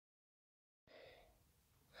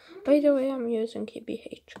By the way, I'm using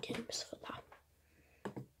KBH Games for that.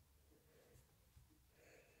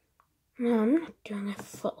 No, I'm not doing a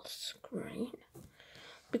full screen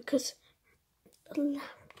because the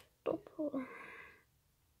laptop.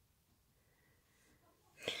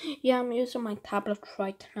 Yeah, I'm using my tablet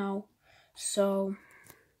right now, so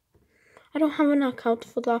I don't have an account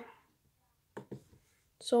for that.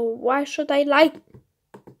 So why should I like?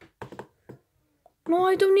 No,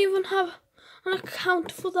 I don't even have an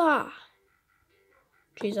account for that.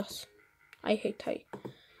 Jesus, I hate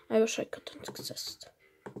I wish I couldn't exist.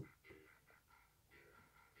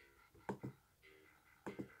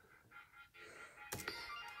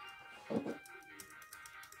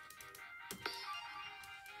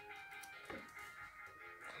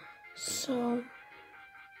 So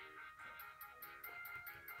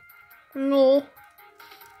no.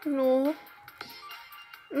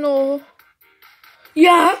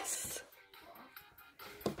 Yes.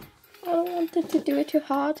 I don't want to do it too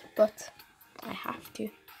hard, but I have to.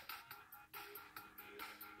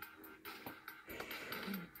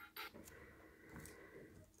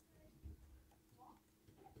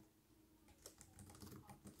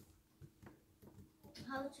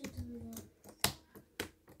 How to do that?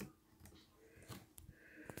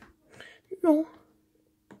 No.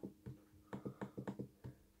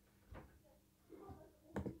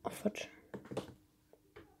 Offered.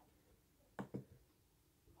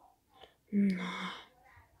 No.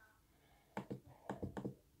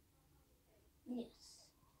 Yes.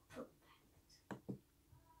 Perfect.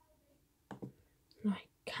 No, I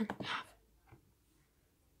can't have.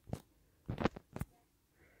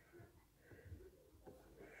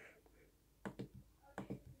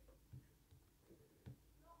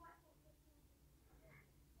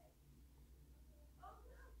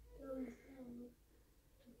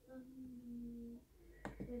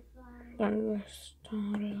 Then we'll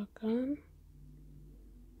start again.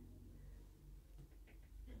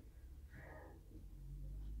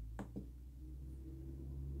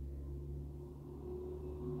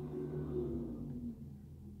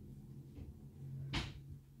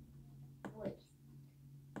 Wait.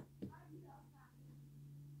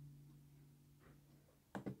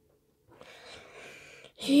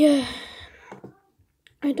 Yeah.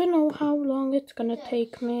 I don't know how long it's gonna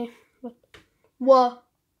take me, but what?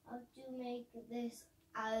 How to make this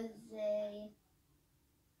as a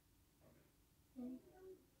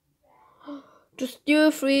Just do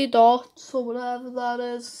 3 dots or whatever that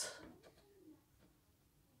is.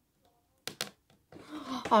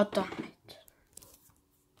 Oh, damn it.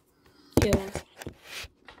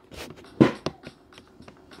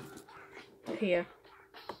 Here.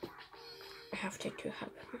 I have to have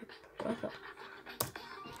my brother.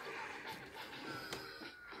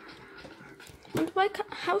 And why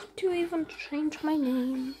can't, how to even change my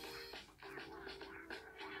name?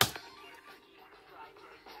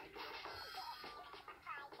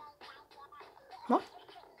 What?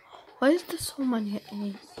 Why is there so many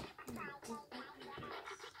A's?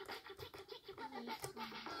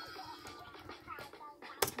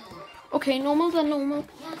 Okay, normal then normal.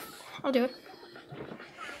 yes. I'll do it.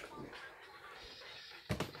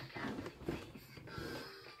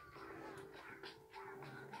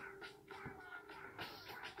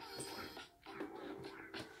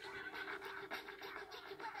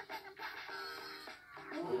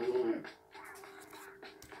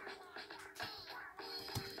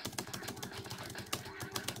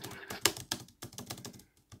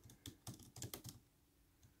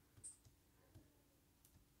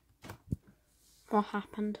 What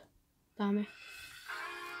happened? Damn it.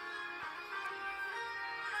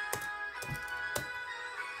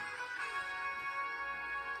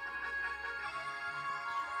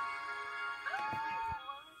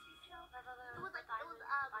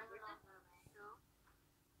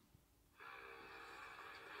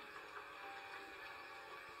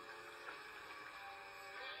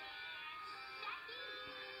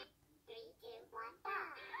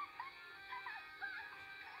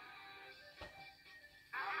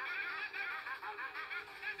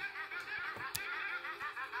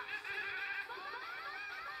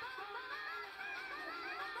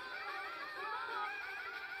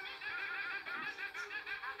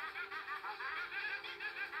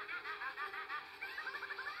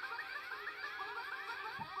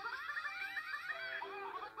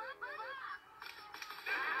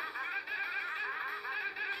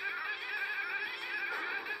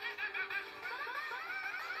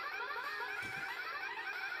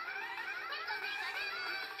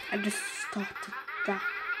 I just started that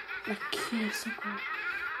like years ago.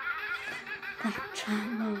 That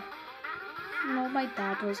channel. No, my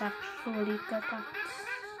dad was actually good at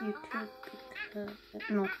YouTube because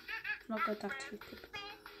no, not that YouTube.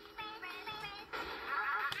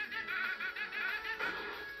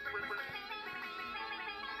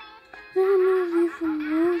 They're not even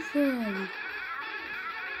moving.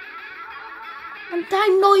 And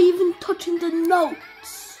I'm not even touching the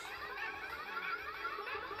notes.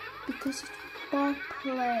 Because it's ball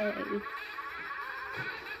play.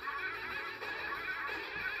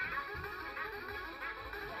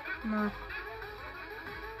 No.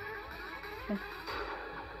 Okay.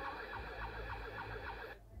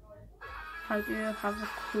 How do you have a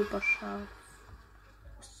Cuba shelf?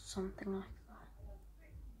 Something like that.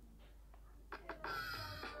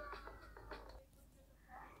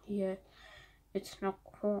 Yeah, it's not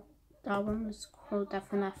called, that one is called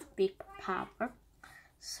FNF Big Power.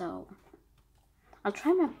 So, I'll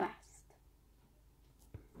try my best.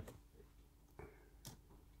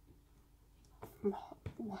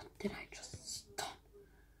 What did I just stop?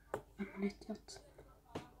 I'm an idiot.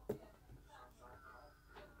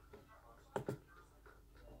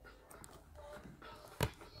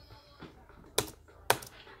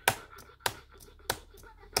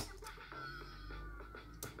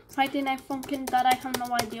 Friday Night Funkin' that I have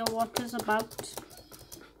no idea what is about.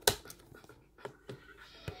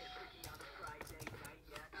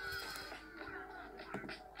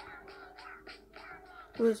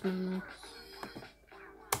 Where's my mouse?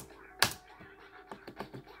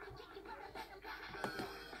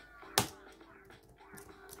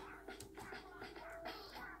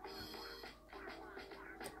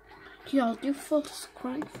 Yeah, I'll do full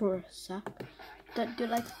screen for a sec. Do you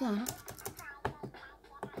like that?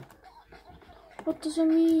 What does it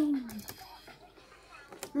mean?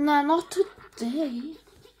 Nah, not today.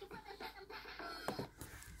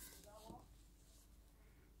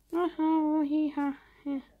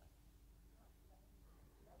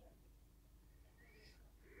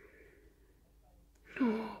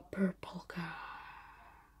 Oh, purple guy.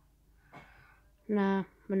 Nah,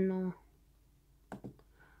 but no.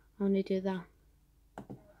 Only do that.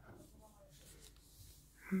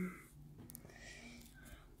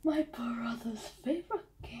 My brother's favorite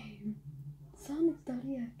game. Sonic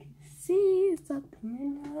Daddy, I can see something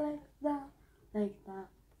in there like that. Like that.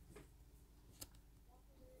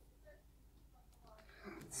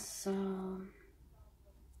 So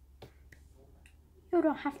you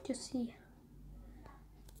don't have to see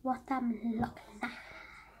what I'm looking at.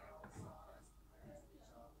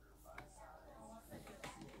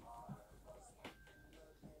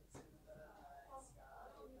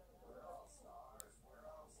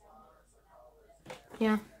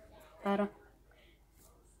 Yeah, better.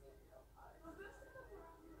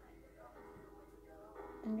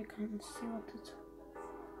 Then you can see what it's.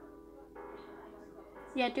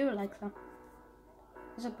 Yeah, I do like that.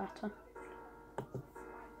 Is it better?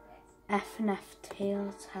 F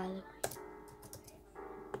Tails Halloween.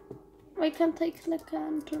 Why can't I click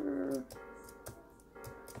enter?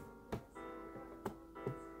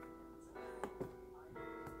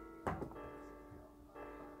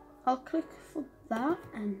 I'll click for that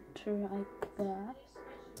enter, I guess.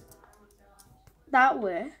 That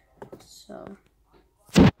way. So.